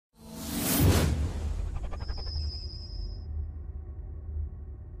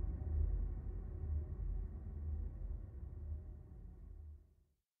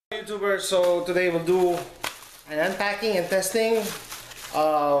YouTuber, so today we'll do an unpacking and testing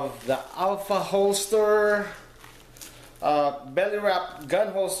of the Alpha Holster belly wrap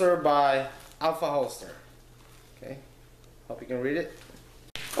gun holster by Alpha Holster. Okay, hope you can read it.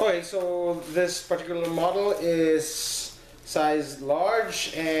 Okay, so this particular model is size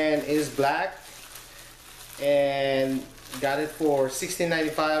large and is black, and got it for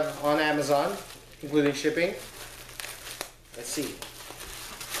 $16.95 on Amazon, including shipping. Let's see.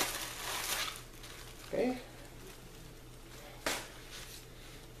 Okay.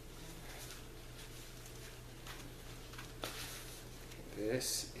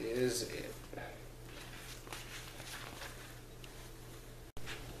 This is it.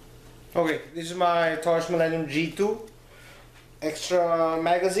 Okay, this is my Taurus Millennium G2 extra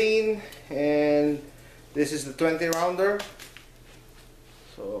magazine, and this is the 20 rounder.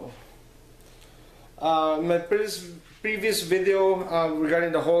 So my previous video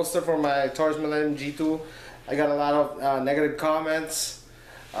regarding the holster for my Taurus Millennium G2, I got a lot of negative comments.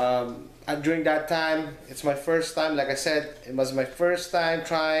 During that time, it's my first time, like I said, it was my first time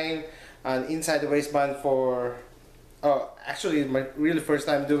trying an inside the waistband for, actually my really first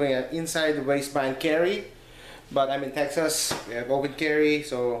time doing an inside the waistband carry, but I'm in Texas, we have open carry,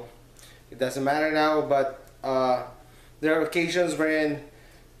 so it doesn't matter now. But there are occasions wherein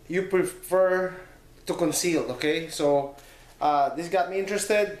you prefer to conceal, okay? So this got me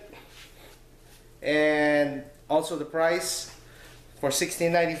interested, and also the price for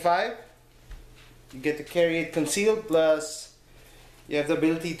 $16.95. You get to carry it concealed, plus you have the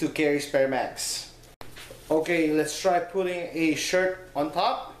ability to carry spare mags. Okay, let's try putting a shirt on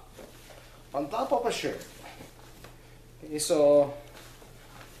top of a shirt. Okay, so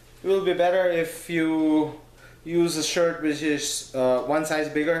it will be better if you use a shirt which is one size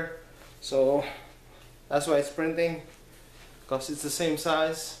bigger. So that's why it's printing, because it's the same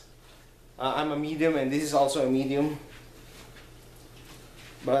size. I'm a medium and this is also a medium.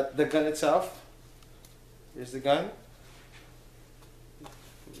 But the gun itself, here's the gun.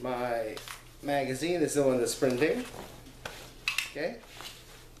 My magazine is the one that's printing. Okay.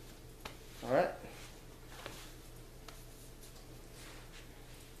 Alright.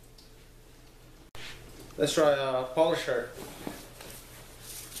 Let's try a polo shirt.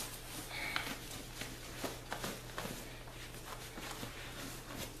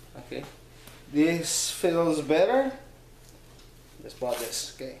 Okay. This feels better. Just bought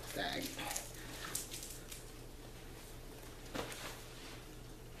this. Okay, tag.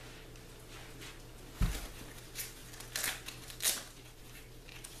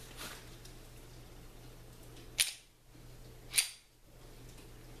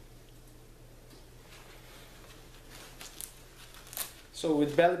 So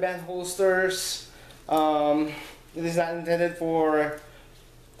with belly band holsters, it is not intended for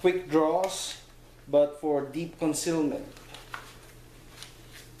quick draws, but for deep concealment.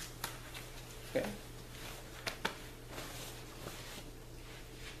 Okay.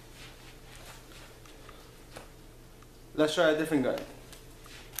 Let's try a different gun.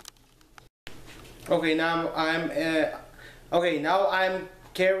 Okay, now I'm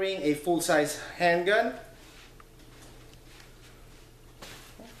carrying a full-size handgun.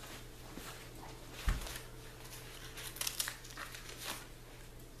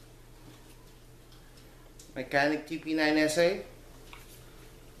 Mechanic TP9SA.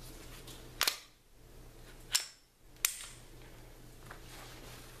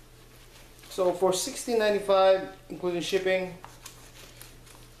 So for $16.95 including shipping,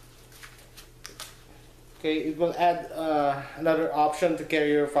 okay, it will add another option to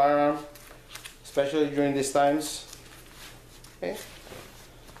carry your firearm, especially during these times. Okay,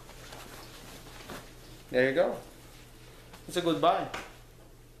 there you go. It's a good buy.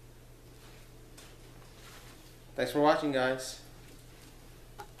 Thanks for watching, guys.